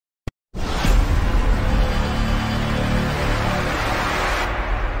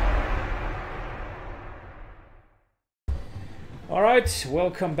Alright,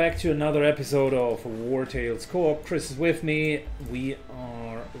 welcome back to another episode of Wartales Coop. Chris is with me. We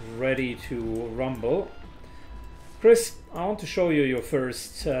are ready to rumble. Chris, I want to show you your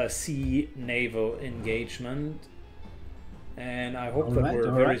first sea naval engagement. And I hope that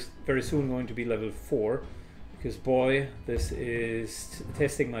we're very soon going to be level 4. Because boy, this is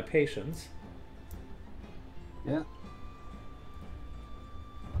testing my patience. Yeah.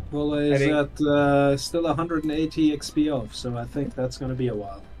 Well, is at still 180 XP off, so I think that's going to be a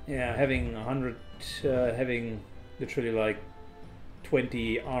while. Yeah, having 100, having literally like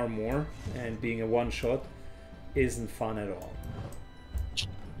 20 armor and being a one-shot isn't fun at all.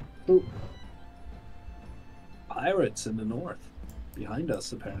 Ooh. Pirates in the north, behind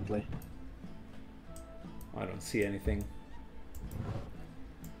us apparently. I don't see anything.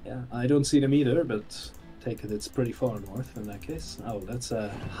 Yeah, I don't see them either, but take it it's pretty far north in that case. Oh, that's a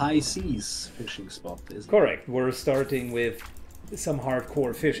high seas fishing spot, isn't it? Correct. We're starting with some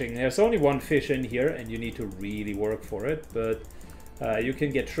hardcore fishing. There's only one fish in here and you need to really work for it, but you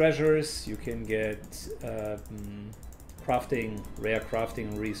can get treasures, you can get crafting, rare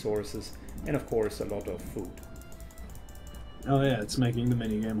crafting resources, and of course a lot of food. Oh yeah, it's making the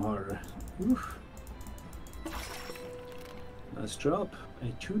minigame harder. Oof. Nice job. A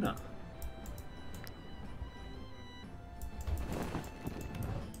tuna.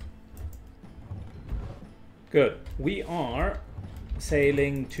 Good. We are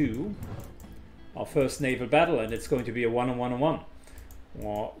sailing to our first naval battle, and it's going to be a 1-on-1-on-1.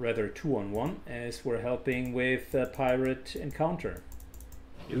 Or rather 2-on-1, as we're helping with a pirate encounter.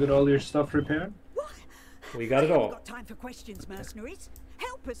 You got all your stuff repaired? What? We got it all. Got time for questions, mercenaries.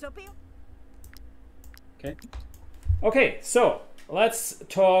 Help us up here. Okay. Okay, so let's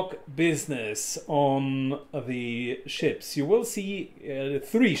talk business on the ships. You will see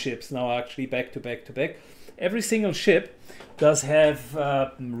 3 ships now, actually, back to back to back. Every single ship does have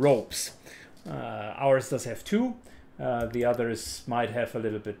ropes. Ours does have 2. The others might have a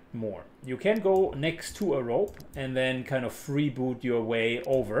little bit more. You can go next to a rope and then kind of freeboot your way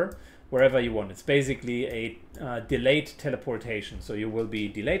over wherever you want. It's basically a delayed teleportation. So you will be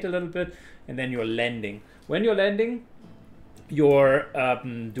delayed a little bit and then you're landing. When you're landing, you're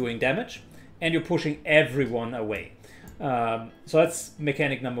doing damage and you're pushing everyone away. So that's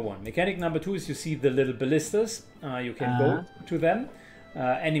mechanic number 1. Mechanic number 2 is you see the little ballistas. You can go to them.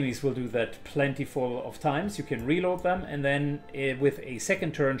 Enemies will do that plentiful of times. You can reload them and then with a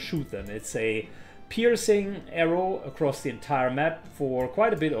second turn shoot them. It's a piercing arrow across the entire map for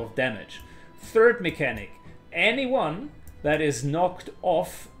quite a bit of damage. Third mechanic, anyone that is knocked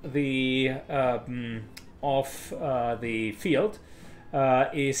off the field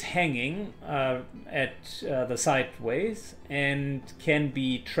is hanging at the sideways and can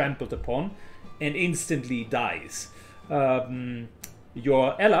be trampled upon and instantly dies.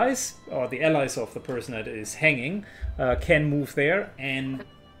 Your allies, or the allies of the person that is hanging, can move there and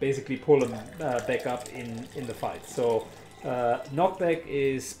basically pull them back up in the fight. So knockback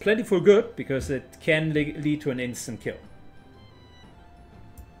is plentiful good because it can lead to an instant kill.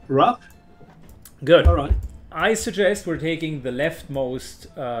 Rough. Good. All right. I suggest we're taking the leftmost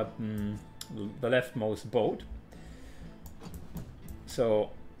boat.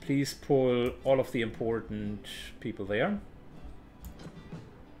 So please pull all of the important people there.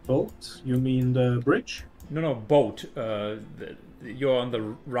 Boat? You mean the bridge? No, boat. You're on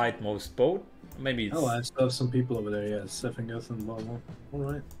the rightmost boat. Maybe it's... Oh, I still have some people over there, yeah. Stefan Guth and Volvo.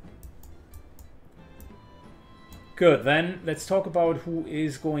 Alright. Good, then let's talk about who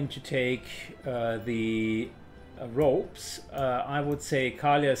is going to take the ropes. I would say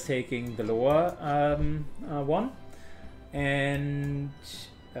Kalia is taking the lower one. And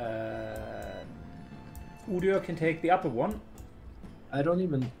Udyr can take the upper one. I don't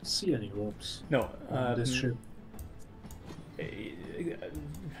even see any ropes. No. On this ship.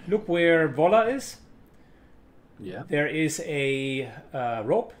 Look where Vola is. Yeah. There is a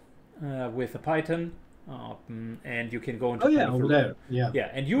rope with a python, and you can go into. Oh yeah, over there. Yeah. Yeah,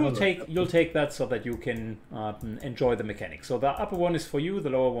 and you'll take that so that you can enjoy the mechanics. So the upper one is for you. The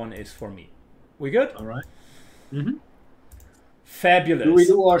lower one is for me. We good? All right. Mm-hmm. Fabulous. Do we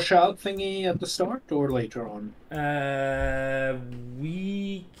do our shout thingy at the start or later on?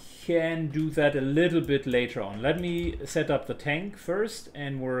 We can do that a little bit later on. Let me set up the tank first,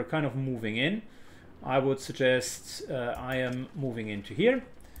 and we're kind of moving in. I would suggest I am moving into here,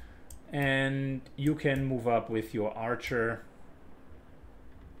 and you can move up with your archer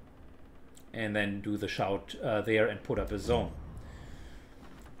and then do the shout there and put up a zone.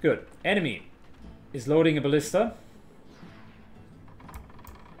 Good. Enemy is loading a ballista.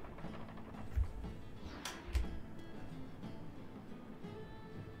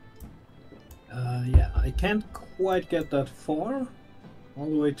 can't quite get that far, all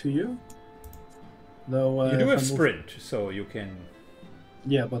the way to you. Though You do if have I move- sprint, so you can...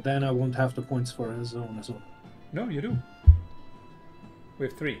 Yeah, but then I won't have the points for his zone as well. No, you do. We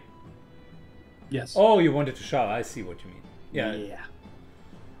have 3. Yes. Oh, you wanted to shout. I see what you mean. Yeah. Yeah.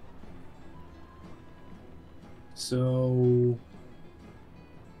 So...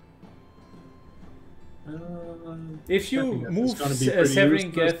 If you checking if move it's gonna be pretty Severing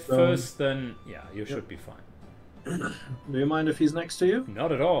useless, Geth first, then yeah, you should be fine. Do you mind if he's next to you?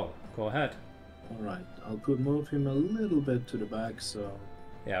 Not at all. Go ahead. Alright, I'll move him a little bit to the back, so...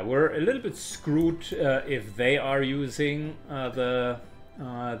 Yeah, we're a little bit screwed if they are using the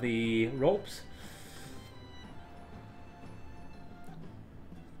ropes.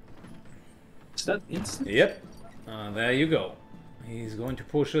 Is that instant? Yep. There you go. He's going to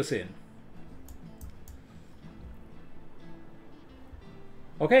push us in.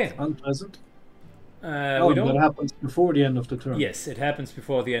 Okay. Unpleasant. We That don't. happens before the end of the turn. Yes, it happens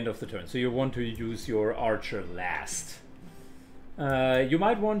before the end of the turn. So you want to use your archer last. You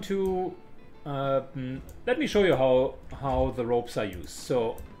might want to... let me show you how the ropes are used.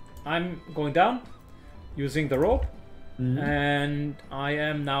 So I'm going down using the rope. And I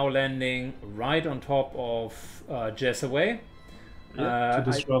am now landing right on top of Jessaway. To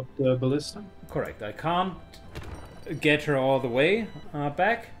disrupt the ballista. Correct. I can't get her all the way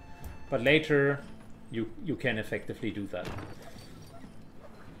back, but later you can effectively do that.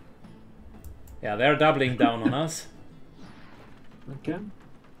 Yeah, they're doubling down on us. Okay.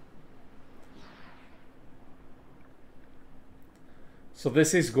 So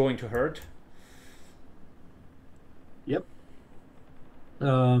this is going to hurt. Yep.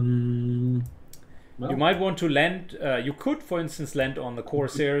 Well, You might want to land. You could, for instance, land on the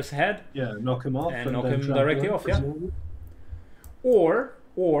Corsair's head. yeah, knock him off And knock then him trample directly him, off, yeah. presumably.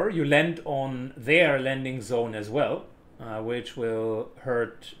 Or you land on their landing zone as well, which will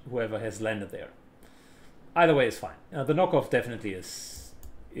hurt whoever has landed there. Either way is fine. The knockoff definitely is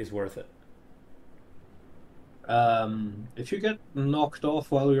worth it. If you get knocked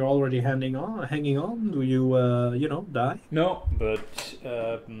off while you're already hanging on, do you, die? No, but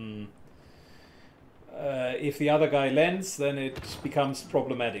if the other guy lands, then it becomes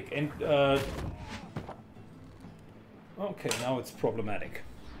problematic. And okay, now it's problematic.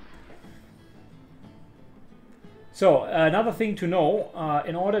 So another thing to know,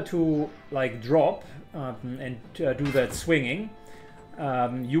 in order to like drop and do that swinging,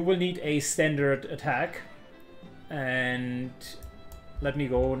 you will need a standard attack. And let me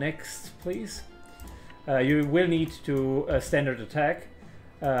go next, please. You will need to standard attack,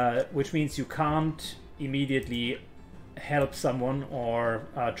 which means you can't immediately help someone or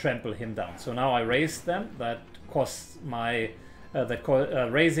trample him down. So now I raised them. That costs my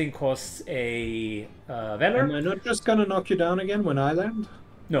raising costs a valor. Am I not just gonna knock you down again when I land?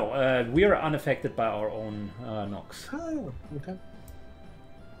 No, we are unaffected by our own knocks. Oh, okay.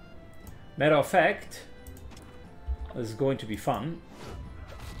 Matter of fact, this is going to be fun.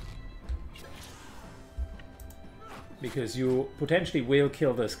 Because you potentially will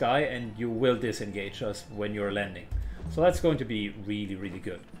kill this guy and you will disengage us when you're landing. So that's going to be really, really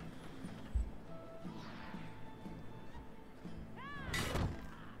good.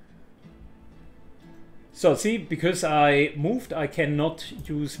 So see, because I moved, I cannot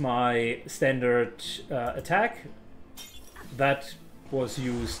use my standard attack. That was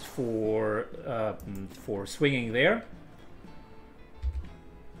used for swinging there.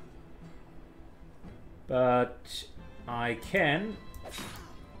 But I can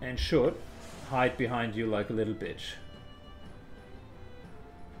and should hide behind you like a little bitch.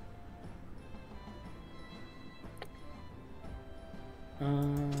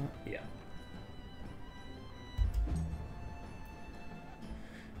 Yeah.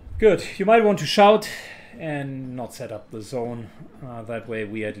 Good. You might want to shout and not set up the zone. That way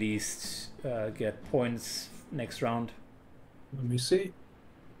we at least get points next round. Let me see.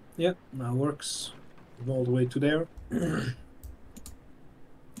 Yep, that works. All the way to there.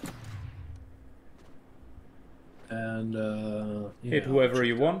 And hit whoever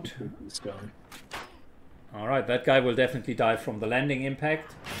you want. This guy. Alright, that guy will definitely die from the landing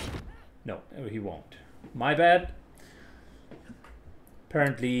impact. No, he won't. My bad.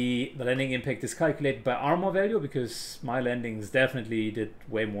 Apparently the landing impact is calculated by armor value, because my landings definitely did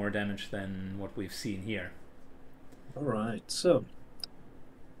way more damage than what we've seen here. Alright, so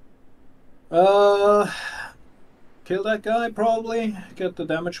kill that guy probably, get the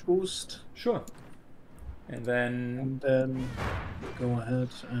damage boost. Sure. And then go ahead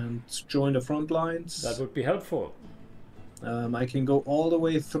and join the front lines. that would be helpful. I can go all the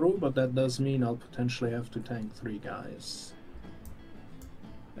way through, but that does mean I'll potentially have to tank 3 guys.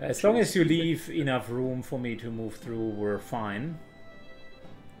 As long as you leave enough room for me to move through, we're fine.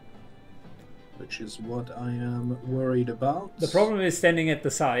 Which is what I am worried about. The problem is standing at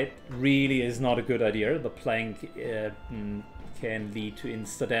the side really is not a good idea. The plank can lead to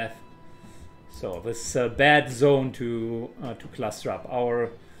insta-death. So this is a bad zone to cluster up.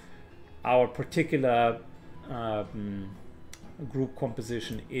 Our particular group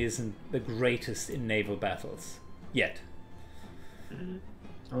composition isn't the greatest in naval battles yet.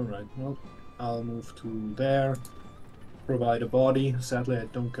 Alright, well, I'll move to there. Provide a body. Sadly, I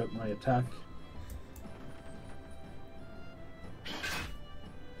don't get my attack.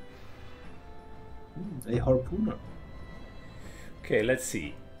 A harpooner. Okay, let's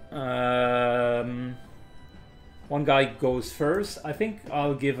see. One guy goes first. I think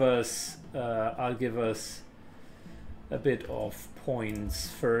I'll give us a bit of points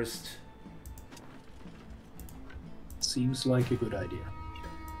first. Seems like a good idea.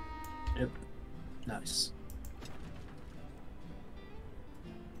 Yep. Nice.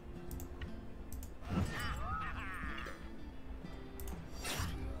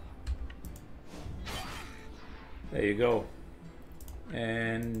 There you go.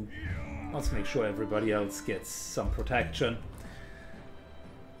 And let's make sure everybody else gets some protection.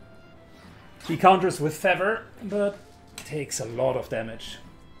 He counters with feather, but takes a lot of damage.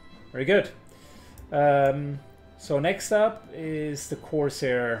 Very good. So next up is the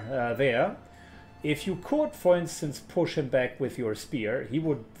Corsair there. If you could, for instance, push him back with your spear, he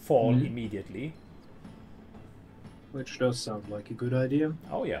would fall immediately. Which does sound like a good idea.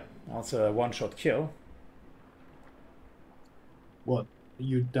 Oh yeah, also a one-shot kill. What?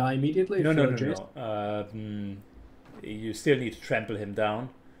 You die immediately? No. You still need to trample him down.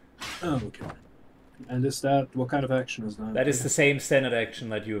 Oh, okay. And is that, what kind of action is that? That is the same standard action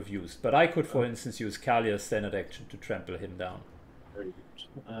that you have used. But I could, for instance, use Kalia's standard action to trample him down. Very good.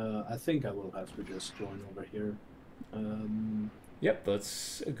 I think I will have to just join over here. Yep,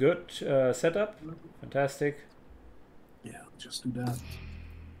 that's a good setup. Fantastic. Yeah, I'll just do that.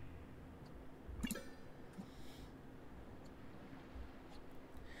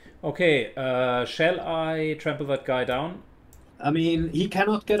 Okay, shall I trample that guy down? I mean, he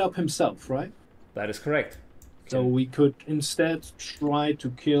cannot get up himself, right? That is correct. So we could instead try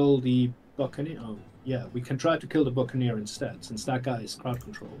to kill the Buccaneer. Oh, yeah, we can try to kill the Buccaneer instead, since that guy is crowd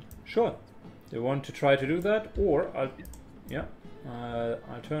controlled. Sure. Do you want to try to do that? Or,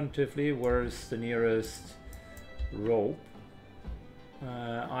 alternatively, where's the nearest rope?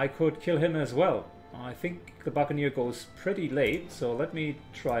 I could kill him as well. I think the Buccaneer goes pretty late, so let me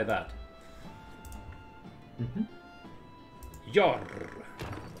try that. Yar!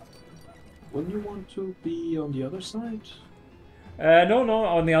 Wouldn't you want to be on the other side? No,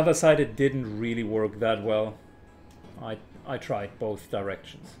 on the other side it didn't really work that well. I tried both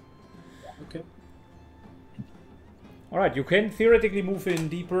directions. Okay. Alright, you can theoretically move in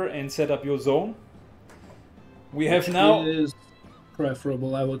deeper and set up your zone. We have now... is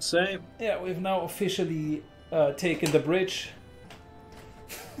preferable, I would say. Yeah, we've now officially taken the bridge.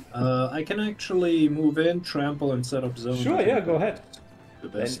 I can actually move in, trample, and set up zone. Sure, yeah, go ahead. The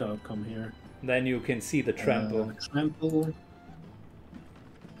best outcome here. Then you can see the trample. Trample.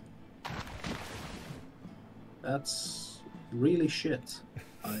 That's really shit.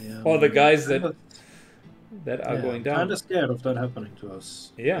 Or the guys that are going down. I'm kind of scared of that happening to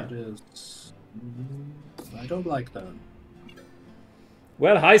us. Yeah. It is. I don't like that.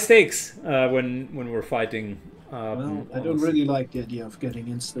 Well, high stakes when we're fighting. Well, I don't really like the idea of getting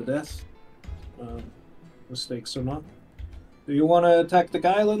insta-death. Mistakes or not. Do you want to attack the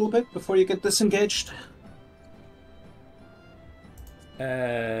guy a little bit before you get disengaged?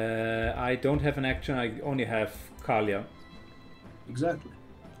 I don't have an action, I only have Kalia. Exactly.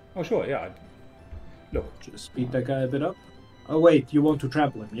 Oh, sure, yeah. Look. Just beat that guy a bit up. Oh, wait, you want to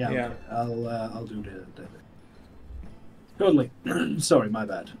trample him. Yeah, yeah. Okay. I'll do the Totally. Sorry, my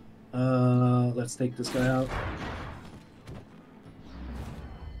bad. Let's take this guy out.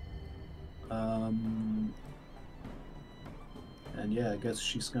 And yeah, I guess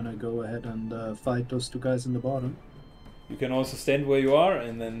she's gonna go ahead and fight those two guys in the bottom. You can also stand where you are,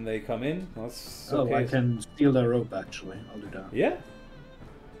 and then they come in. That's okay. Oh, I can steal their rope, actually. I'll do that. Yeah.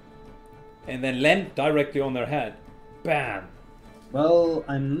 And then land directly on their head. Bam! Well,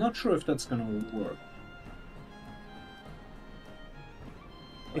 I'm not sure if that's gonna work.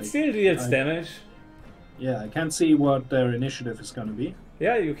 It still deals damage. Yeah, I can't see what their initiative is gonna be.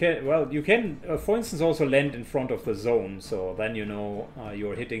 Yeah, you can. Well, you can, for instance, also land in front of the zone, so then you know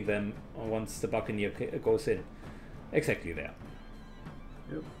you're hitting them once the Buccaneer goes in. Exactly there.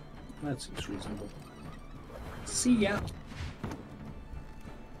 Yep, that seems reasonable. See ya.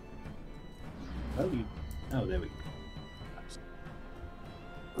 Oh, oh, there we go.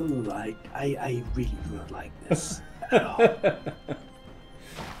 Oh, I really don't like this at all.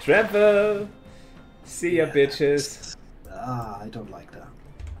 Travel! See ya, bitches. I don't like that.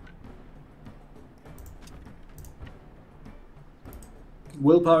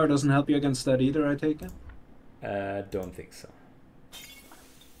 Willpower doesn't help you against that either, I take it? Don't think so.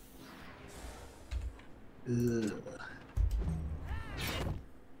 Ugh.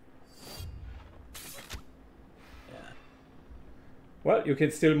 Well, you can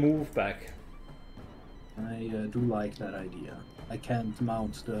still move back. I do like that idea. I can't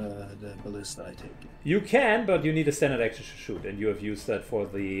mount the ballista, I take it. You can, but you need a standard action to shoot, and you have used that for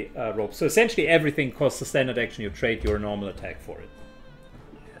the rope. So essentially everything costs a standard action. You trade your normal attack for it.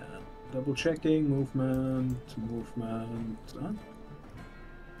 Yeah. Double checking, movement. Huh?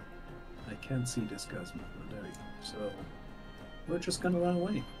 I can't see this guy's movement. There you go. So we're just gonna run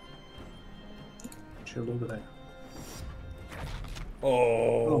away. Chill over there.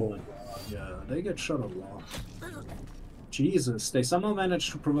 Oh my god, yeah, they get shot a lot. Jesus, they somehow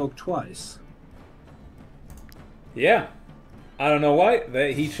managed to provoke twice. Yeah. I don't know why.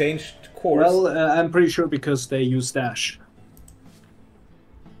 He changed course. Well, I'm pretty sure because they used dash.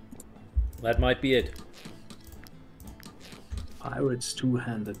 That might be it. Pirate's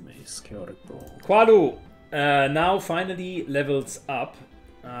two-handed mace, chaotic ball. Qualu now finally levels up.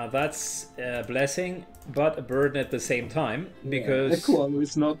 That's a blessing, but a burden at the same time, because... Qualu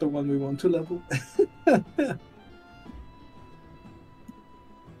is not the one we want to level.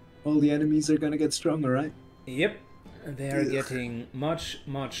 All the enemies are gonna get stronger, right? Yep, they are getting much,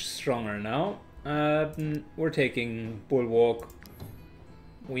 much stronger now. We're taking Bulwark.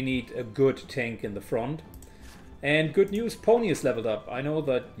 We need a good tank in the front. And good news, Pony is leveled up. I know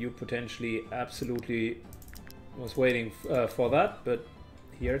that you potentially absolutely was waiting for that, but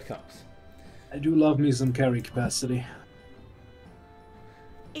here it comes. I do love me some carry capacity.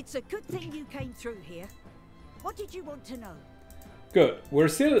 It's a good thing you came through here. What did you want to know? Good. We're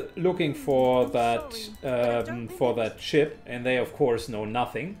still looking for that ship, and they of course know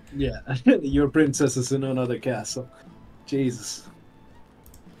nothing. Yeah, your princess is in another castle. Jesus.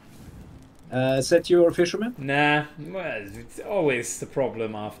 Is that your fisherman? Nah, well, it's always the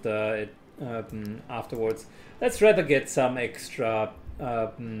problem after it afterwards. Let's rather get some extra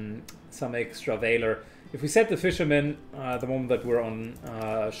Valor. If we set the fisherman the moment that we're on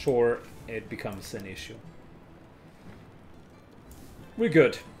shore, it becomes an issue. We're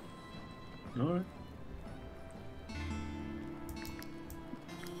good. Alright.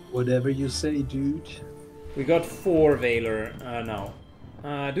 Whatever you say, dude. We got 4 Valor now.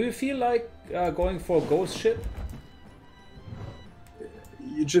 Do you feel like going for a ghost ship?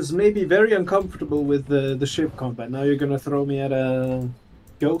 You just may be very uncomfortable with the ship combat. Now you're gonna throw me at a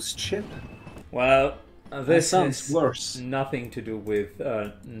ghost ship? Well, this sounds has worse. Nothing to do with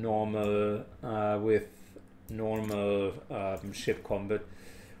normal ship combat.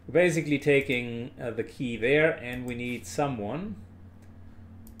 We're basically taking the key there, and we need someone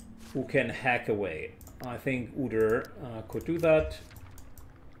who can hack away. I think Uder could do that.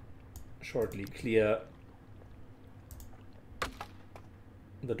 Shortly clear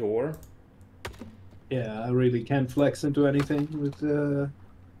the door. Yeah, I really can't flex into anything with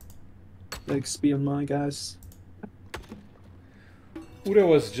XP on my guys. Udo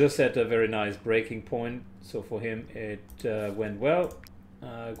was just at a very nice breaking point, so for him it went well.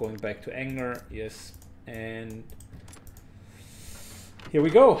 Going back to Engner, yes, and here we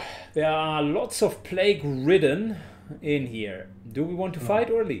go. There are lots of plague ridden in here. Do we want to fight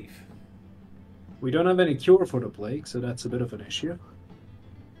or leave? We don't have any cure for the plague, so that's a bit of an issue.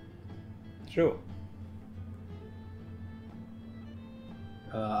 True.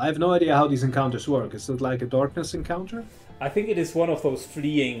 I have no idea how these encounters work. Is it like a darkness encounter? I think it is one of those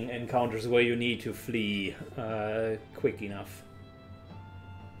fleeing encounters where you need to flee quick enough.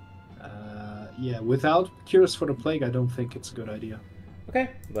 Yeah, without cures for the plague, I don't think it's a good idea.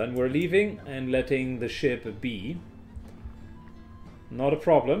 Okay, then we're leaving and letting the ship be. Not a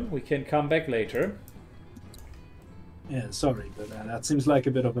problem. We can come back later. Yeah, sorry, but that seems like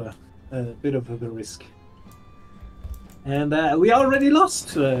a bit of a risk. And we already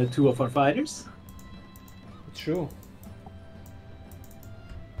lost 2 of our fighters. True.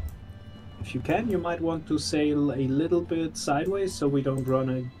 If you can, you might want to sail a little bit sideways so we don't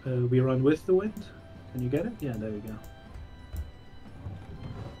run. We run with the wind. Can you get it? Yeah, there we go.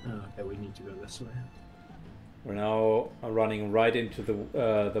 Oh, okay, we need to go this way. We're now running right into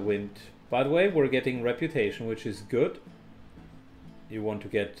the wind. By the way, we're getting reputation, which is good. You want to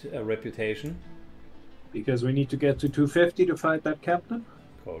get a reputation? Because we need to get to 250 to fight that captain?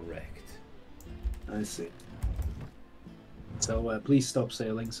 Correct. I see. So please stop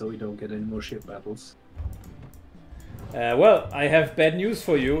sailing so we don't get any more ship battles. Well, I have bad news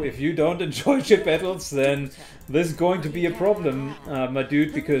for you. If you don't enjoy ship battles, then this is going to be a problem, my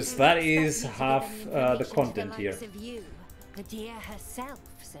dude, because that is half the content here. The dear herself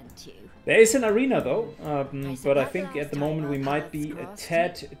sent you. There is an arena though, but I think at the moment we might be a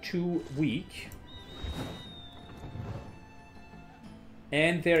tad too weak.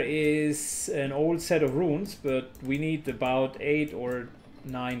 And there is an old set of runes, but we need about 8 or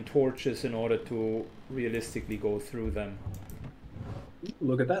 9 torches in order to realistically go through them.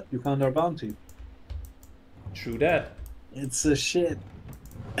 Look at that, you found our bounty. True that. It's a ship.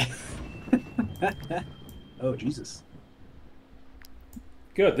 Oh, Jesus.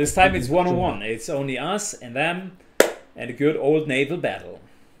 Good, this time it's one-on-one. It's only us and them and a good old naval battle.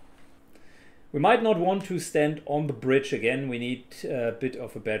 We might not want to stand on the bridge again. We need a bit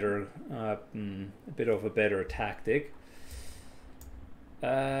of a better tactic.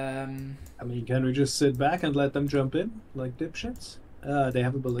 I mean, can we just sit back and let them jump in like dipshits? They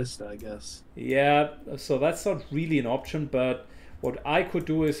have a ballista, I guess. Yeah, so that's not really an option, but what I could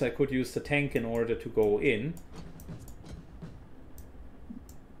do is I could use the tank in order to go in.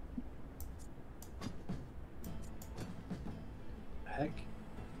 Heck.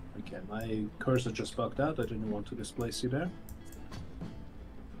 Okay, my cursor just bugged out. I didn't want to displace you there.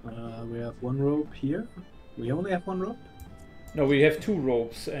 We have one rope here. We only have one rope? No, we have 2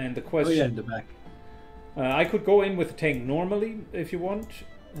 ropes, and the question... Oh yeah, in the back. I could go in with the tank normally, if you want.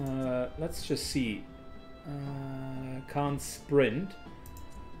 Let's just see. Can't sprint.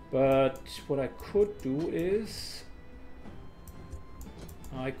 But what I could do is...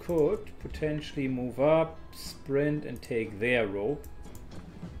 I could potentially move up, sprint, and take their rope.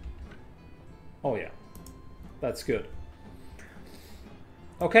 Oh yeah. That's good.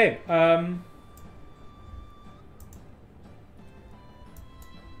 Okay,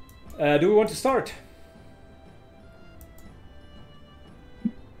 do we want to start?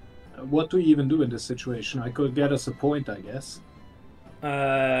 What do we even do in this situation? I could get us a point, I guess.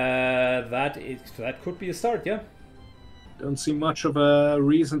 That could be a start, yeah. Don't see much of a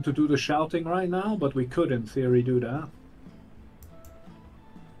reason to do the shouting right now, but we could, in theory, do that.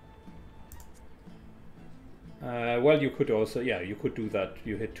 Well, you could also, yeah, you could do that.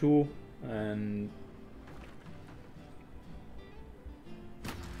 You hit 2 and...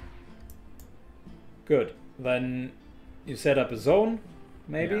 Good. Then you set up a zone,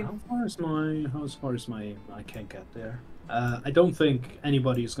 maybe? Yeah, how far is my... I can't get there. I don't think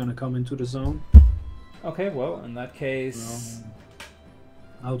anybody is going to come into the zone. Okay, well, in that case...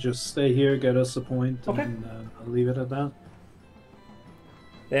 I'll just stay here, get us a point, okay. And I'll leave it at that.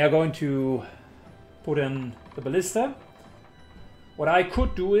 They are going to put in the ballista. What I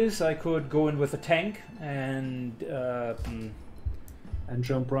could do is I could go in with a tank and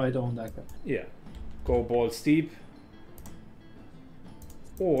jump right on that guy. Yeah, go balls deep.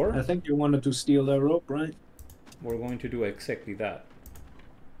 Or I think you wanted to steal their rope, right? We're going to do exactly that.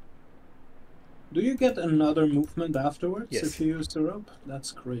 Do you get another movement afterwards yes. if you use the rope?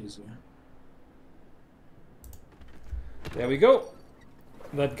 That's crazy. There we go.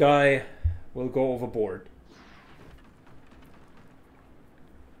 That guy will go overboard.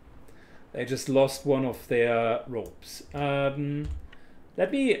 They just lost one of their ropes. Let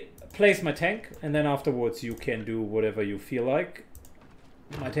me place my tank, and then afterwards you can do whatever you feel like.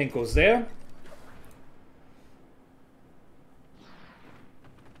 My tank goes there.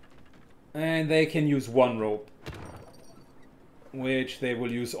 And they can use 1 rope, which they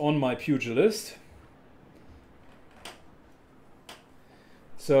will use on my pugilist.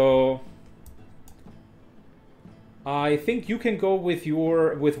 So I think you can go with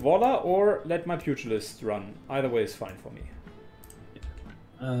Vola or let my pugilist run. Either way is fine for me.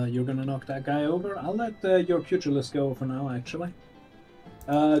 You're gonna knock that guy over? I'll let your pugilist go for now, actually.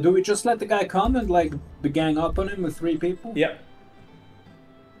 Do we just let the guy come and like the gang up on him with 3 people? Yep.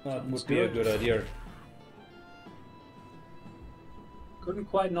 That would be a good idea. Couldn't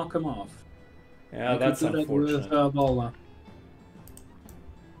quite knock him off. Yeah, that's unfortunate. With, Vola.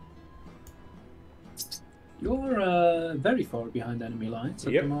 You're very far behind enemy lines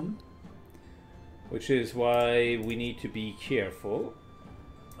at the moment. Which is why we need to be careful.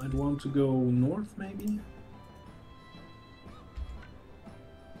 I'd want to go north, maybe?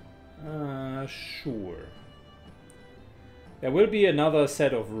 Sure. There will be another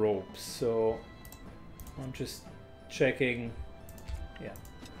set of ropes, so I'm just checking. Yeah.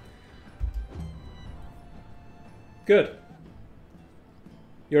 Good.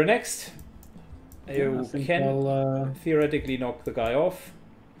 You're next. You can I'll, theoretically knock the guy off.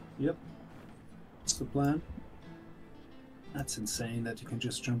 Yep. That's the plan. That's insane that you can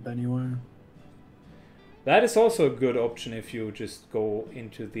just jump anywhere. That is also a good option if you just go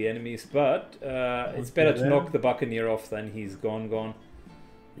into the enemies, but it's better to knock the Buccaneer off than he's gone.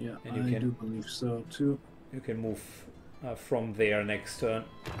 Yeah, and I do believe so too. You can move from there next turn.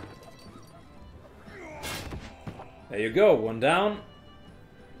 There you go, one down.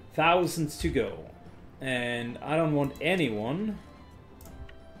 Thousands to go. And I don't want anyone...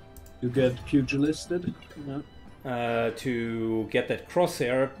 You get pugilisted? No. To get that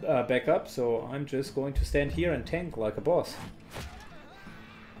crosshair back up, so I'm just going to stand here and tank like a boss.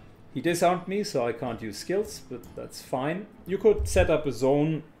 He disarmed me, so I can't use skills, but that's fine. You could set up a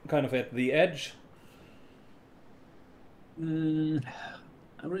zone kind of at the edge. I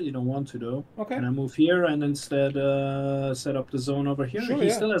really don't want to, though. Okay. Can I move here and instead set up the zone over here? Sure, he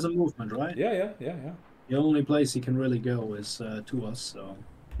yeah. still has a movement, right? Yeah. The only place he can really go is to us, so...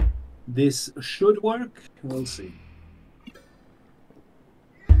 This should work. We'll see.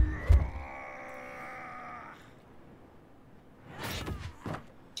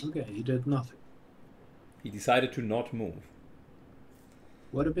 Okay, he did nothing. He decided to not move.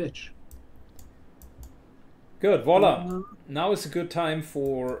 What a bitch. Good, voila. Now is a good time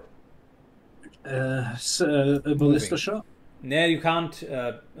for... a ballista shot? Nah, you can't.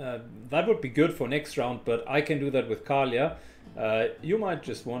 That would be good for next round, but I can do that with Kalia. You might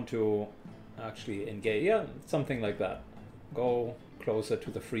just want to actually engage. Yeah, something like that. Go closer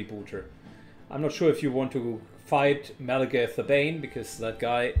to the freebooter. I'm not sure if you want to fight Malagath the Bane, because that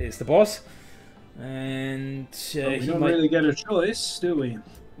guy is the boss. And we don't really get a choice, do we?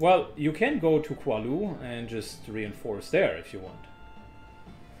 Well, you can go to Kualu and just reinforce there if you want.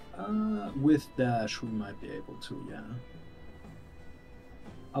 With dash, we might be able to, yeah.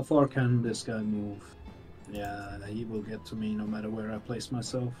 How far can this guy move? Yeah, he will get to me no matter where I place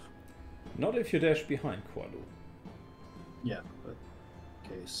myself. Not if you dash behind Kualu. Yeah, but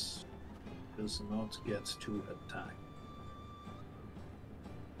in case does not get to attack.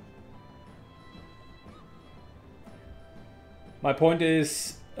 My point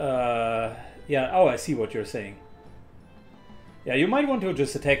is, yeah, oh, I see what you're saying. Yeah, you might want to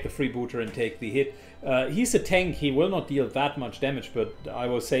just attack the freebooter and take the hit. He's a tank, he will not deal that much damage, but I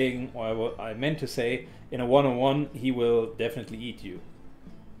was saying, or I meant to say, in a one-on-one, he will definitely eat you.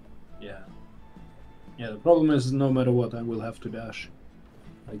 Yeah. Yeah, the problem is, no matter what, I will have to dash.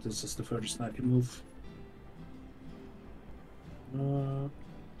 Like, this is the furthest I can move.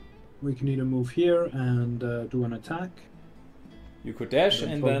 We can either move here and do an attack. You could dash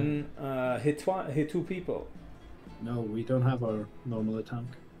and then hit two people. No, we don't have our normal attack.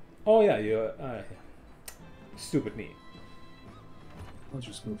 Oh yeah, you're... stupid me. I'll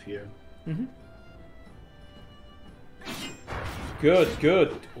just move here. Mm-hmm. Good,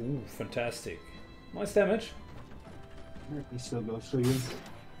 good. Ooh, fantastic. Nice damage. He still goes for you.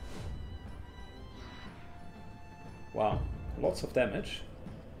 Wow, lots of damage.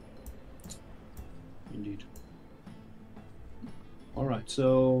 Indeed. Alright,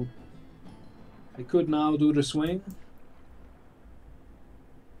 so... I could now do the swing.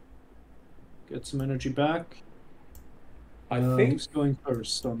 Get some energy back. I think... Who's going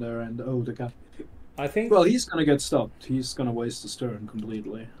first on their end? Oh, the guy. I think... Well, he's gonna get stopped. He's gonna waste his turn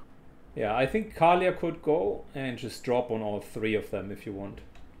completely. Yeah, I think Kalia could go and just drop on all three of them if you want.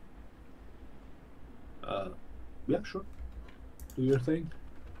 Yeah, sure. Do your thing.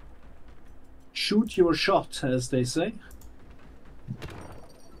 Shoot your shot, as they say.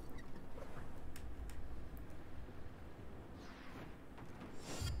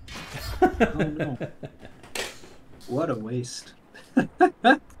 Oh no. What a waste.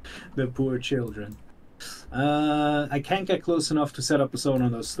 The poor children. I can't get close enough to set up a zone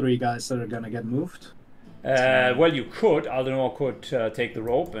on those three guys that are gonna get moved. Well, you could. Aldenor could take the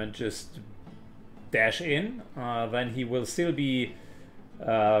rope and just dash in. Then he will still be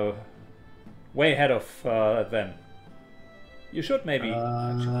way ahead of them. You should maybe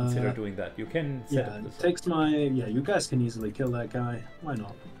actually consider doing that. You can set up this. It takes my... Yeah, you guys can easily kill that guy. Why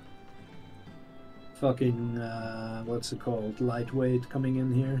not? Fucking, what's it called? Lightweight coming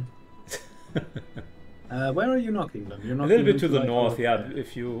in here. Where are you knocking them? You're knocking a little bit to the like north, yeah. there.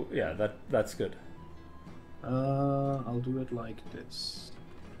 If you... Yeah, that's good. I'll do it like this.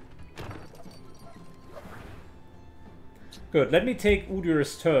 Good. Let me take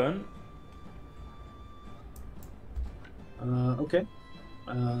Udyr's turn. Okay.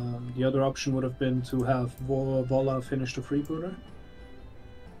 The other option would have been to have Vola finish the freebooter.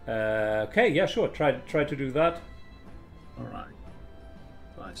 Okay, yeah, sure. Try to do that. Alright.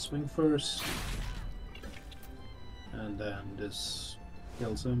 I swing first. And then this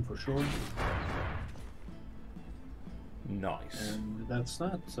kills him for sure. Nice. And that's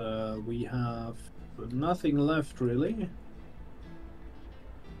that. We have nothing left really.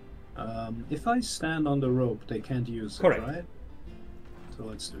 If I stand on the rope, they can't use it, Correct. right? So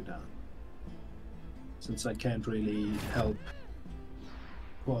let's do that. Since I can't really help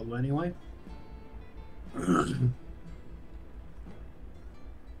Qualo anyway.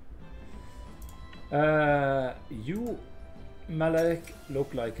 You, Malek,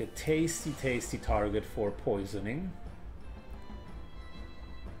 look like a tasty target for poisoning.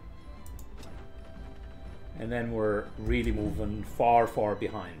 And then we're really moving far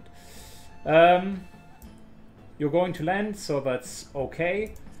behind. You're going to land, so that's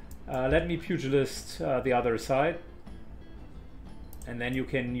okay. Let me pugilist the other side. And then you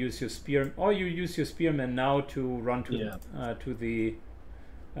can use your spear, or you use your spearman now to run to the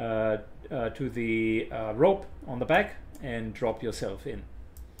rope on the back and drop yourself in.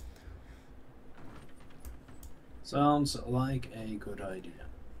 Sounds like a good idea.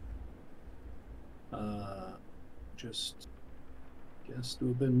 Just guess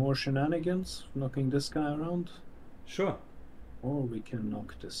do a bit more shenanigans, knocking this guy around. Sure. Or we can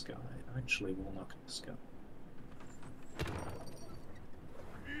knock this guy. Actually, we'll knock this guy.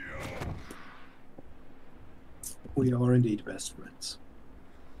 We are indeed best friends.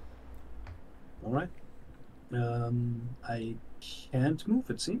 Alright. I can't move,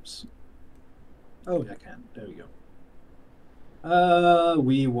 it seems. Oh, I can. There we go.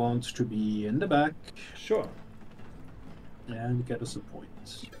 We want to be in the back. Sure. And get us a point.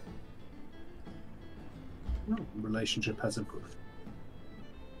 Oh, relationship has improved.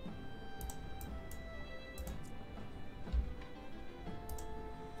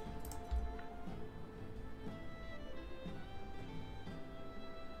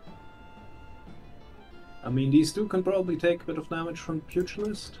 I mean, these two can probably take a bit of damage from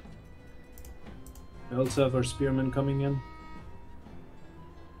Pugilist. We also have our Spearman coming in.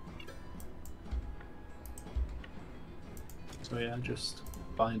 So yeah, just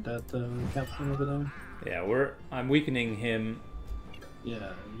find that captain over there. Yeah, I'm weakening him.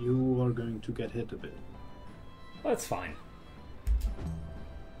 Yeah, you are going to get hit a bit. That's fine.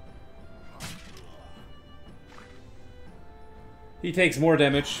 He takes more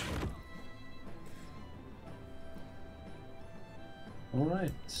damage.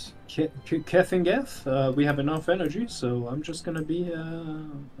 Alright. Keth and Geth, we have enough energy, so I'm just gonna be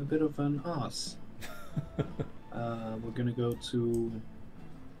a bit of an ass. We're gonna go to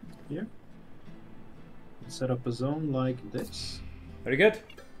here. Set up a zone like this. Very good.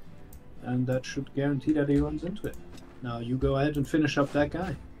 And that should guarantee that he runs into it. Now you go ahead and finish up that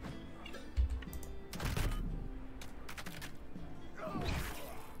guy.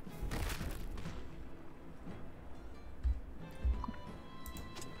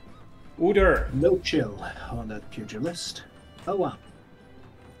 Uder. No chill on that pugilist. Oh wow.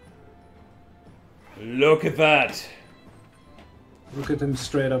 Look at that. Look at him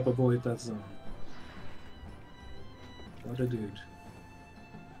straight up avoid that zone. What a dude.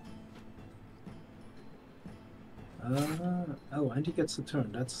 Oh, and he gets a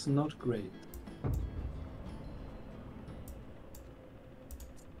turn. That's not great.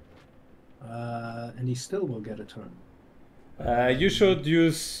 And he still will get a turn. You should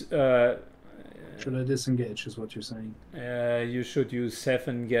use... should I disengage, is what you're saying? You should use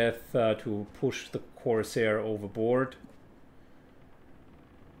Geth to push the Corsair overboard.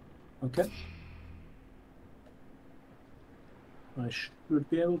 Okay. I should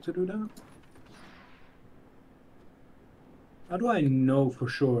be able to do that. How do I know for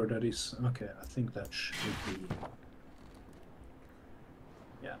sure that he's... Okay, I think that should be...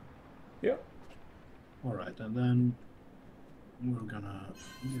 Yeah. Yeah. Alright, and then we're gonna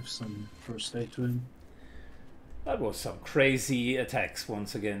give some first aid to him. That was some crazy attacks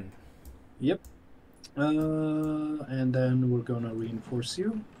once again. Yep. And then we're gonna reinforce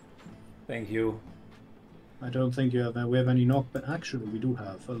you. Thank you. I don't think you have... we have any knockback. Actually, we do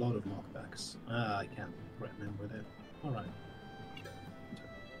have a lot of knockbacks. I can't remember that. Alright.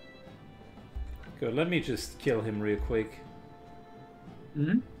 Good, let me just kill him real quick.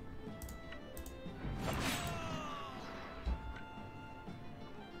 Mm-hmm.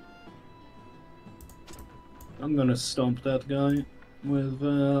 I'm gonna stomp that guy with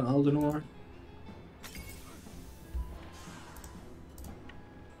Aldenor.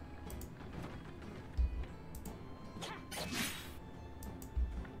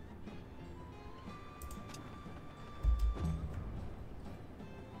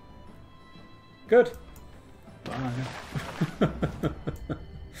 Good. Bye.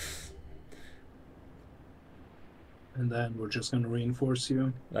 And then we're just going to reinforce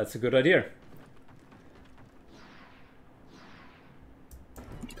you. That's a good idea.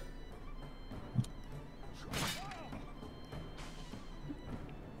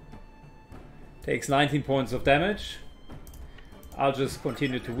 Takes 19 points of damage. I'll just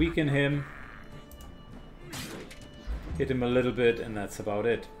continue to weaken him. Hit him a little bit, and that's about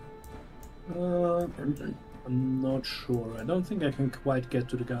it. I'm not sure. I don't think I can quite get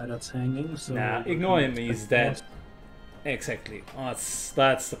to the guy that's hanging. So Nah, ignore him. He's dead. Exactly. That's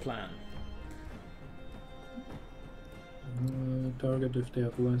the plan. Target if they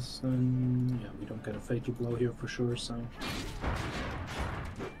have less than... Yeah, we don't get a fatal blow here for sure, so...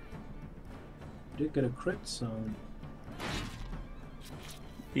 Did get a crit, so...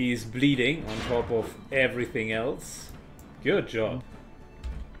 He's bleeding on top of everything else. Good job.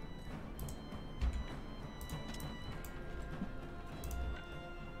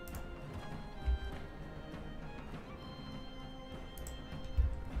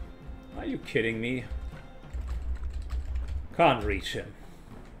 Are you kidding me? Can't reach him.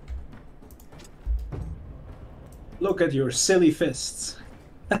 Look at your silly fists.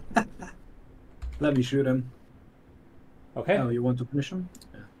 Let me shoot him. Okay. Oh, you want to finish him?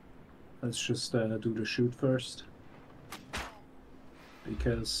 Yeah. Let's just do the shoot first.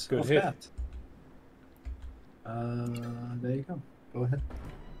 Because Good of hit. that. There you go. Go ahead.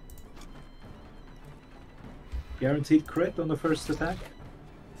 Guaranteed crit on the first attack.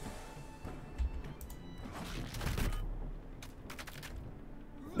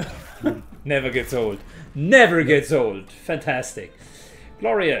 Never gets old. Never gets old. Fantastic.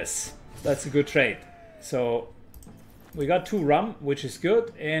 Glorious. That's a good trade. So we got 2 rum, which is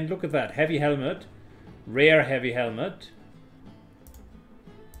good. And look at that. Heavy helmet. Rare heavy helmet.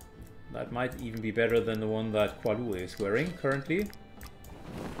 That might even be better than the one that Kualu is wearing currently.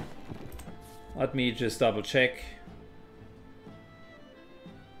 Let me just double check.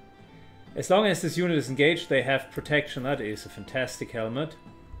 As long as this unit is engaged, they have protection. That is a fantastic helmet.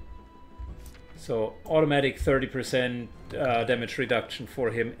 So automatic 30% damage reduction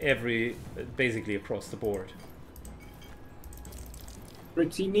for him basically across the board.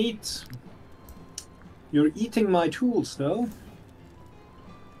 Pretty neat. You're eating my tools, though.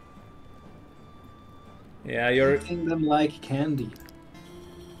 Yeah, you're... Eating them like candy.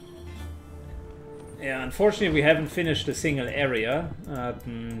 Yeah, unfortunately we haven't finished a single area,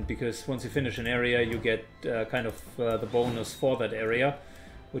 because once you finish an area you get kind of the bonus for that area,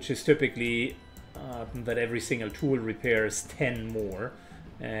 which is typically that every single tool repairs 10 more.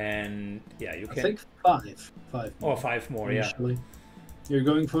 And yeah, you can... I think 5. 5 more. Or 5 more, initially. Yeah. You're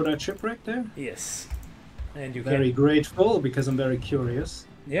going for that shipwreck there? Yes. And you Very can... grateful, because I'm very curious.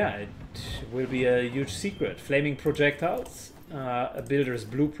 Yeah, it will be a huge secret. Flaming projectiles, a builder's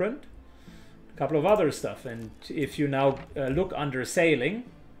blueprint, a couple of other stuff. And if you now look under sailing...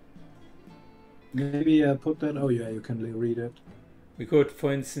 Maybe put that... Oh yeah, you can read it. We could,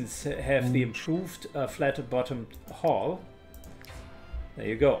 for instance, have the improved flat-bottomed hull. There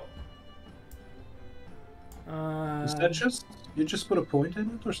you go. Is that just... You just put a point in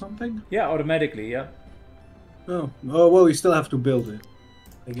it or something? Yeah, automatically, yeah. Oh, well, you still have to build it,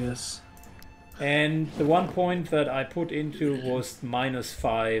 I guess. And the 1 point that I put into was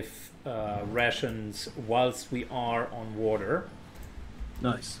 -5 rations whilst we are on water.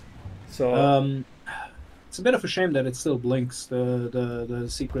 Nice. So it's a bit of a shame that it still blinks, the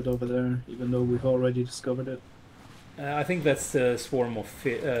secret over there, even though we've already discovered it. I think that's the swarm of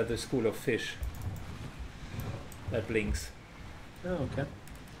the school of fish that blinks. Oh, okay.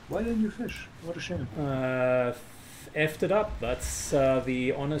 Why didn't you fish? What a shame. Effed it up. That's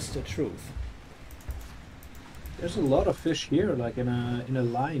the honest truth. There's a lot of fish here, like in a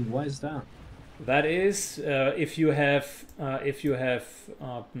line. Why is that? That is if you have a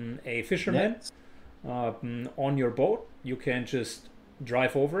fisherman on your boat, you can just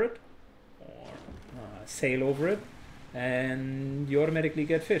drive over it or sail over it, and you automatically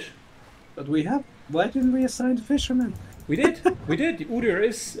get fish. But we have. Why didn't we assign fishermen? We did. We did. Udir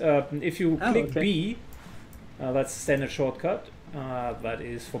is if you click okay. B, that's the standard shortcut. That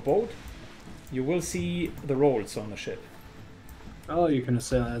is for boat. You will see the roles on the ship. Oh, you can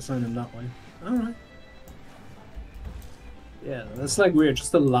assign them that way. All right. Yeah, that's like weird.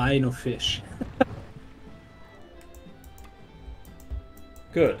 Just a line of fish.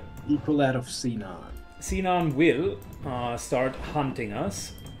 Good. Equal that of Sinan. Sinan will start hunting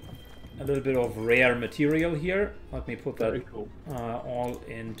us. A little bit of rare material here. Let me put that Cool. all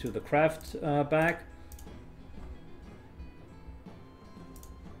into the craft bag.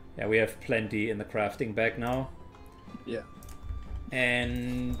 Yeah, we have plenty in the crafting bag now. Yeah.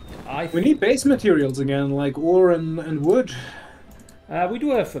 And we need base materials again, like ore and wood. We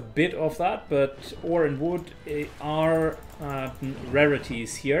do have a bit of that, but ore and wood are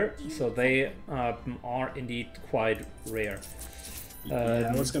rarities here, so they are indeed quite rare.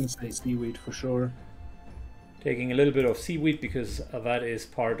 Yeah, I was gonna say seaweed for sure. Taking a little bit of seaweed because that is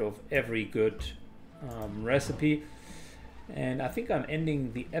part of every good recipe. And I think I'm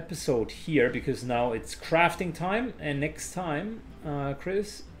ending the episode here because now it's crafting time, and next time,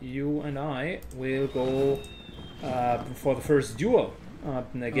 Chris, you and I will go for the first duel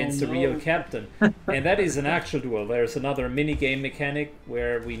against the real captain. And that is an actual duel. There's another mini game mechanic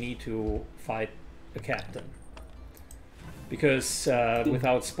where we need to fight a captain. Because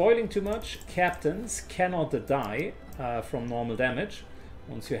without spoiling too much, captains cannot die from normal damage.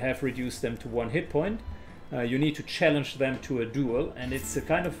 Once you have reduced them to 1 hit point, you need to challenge them to a duel, and it's a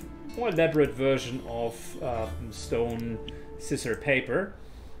kind of more elaborate version of stone, scissor, paper.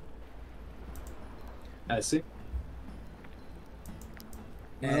 I see.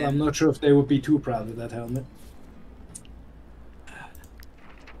 Well, I'm not sure if they would be too proud of that helmet.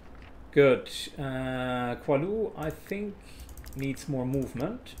 Good. Qualu, I think, needs more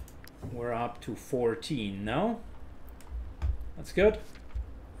movement. We're up to 14 now. That's good.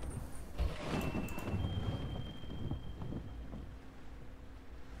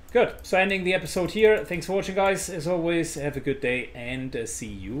 Good. So ending the episode here. Thanks for watching, guys. As always, have a good day and see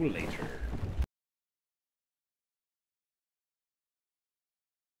you later.